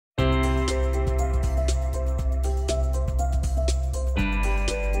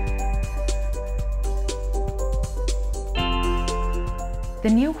The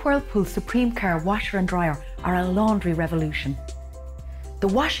new Whirlpool Supreme Care washer and dryer are a laundry revolution. The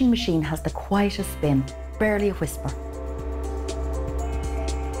washing machine has the quietest spin, barely a whisper.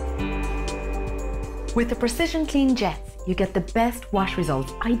 With the Precision Clean Jets, you get the best wash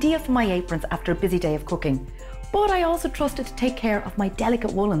results, ideal for my aprons after a busy day of cooking. But I also trust it to take care of my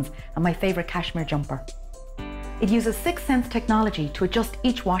delicate woolens and my favourite cashmere jumper. It uses 6 Sense technology to adjust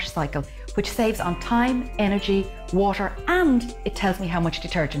each wash cycle, which saves on time, energy, water, and it tells me how much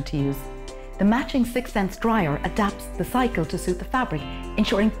detergent to use. The matching 6 Sense dryer adapts the cycle to suit the fabric,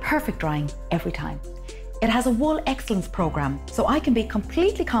 ensuring perfect drying every time. It has a wool excellence program, so I can be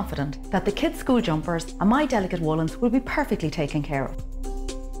completely confident that the kids' school jumpers and my delicate woolens will be perfectly taken care of.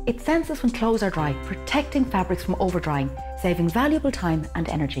 It senses when clothes are dry, protecting fabrics from over-drying, saving valuable time and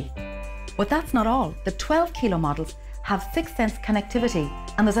energy. But that's not all. The 12 kilo models have 6 Sense connectivity,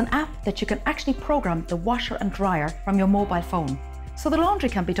 and there's an app that you can actually program the washer and dryer from your mobile phone, so the laundry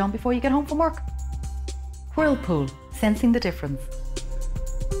can be done before you get home from work. Whirlpool, sensing the difference.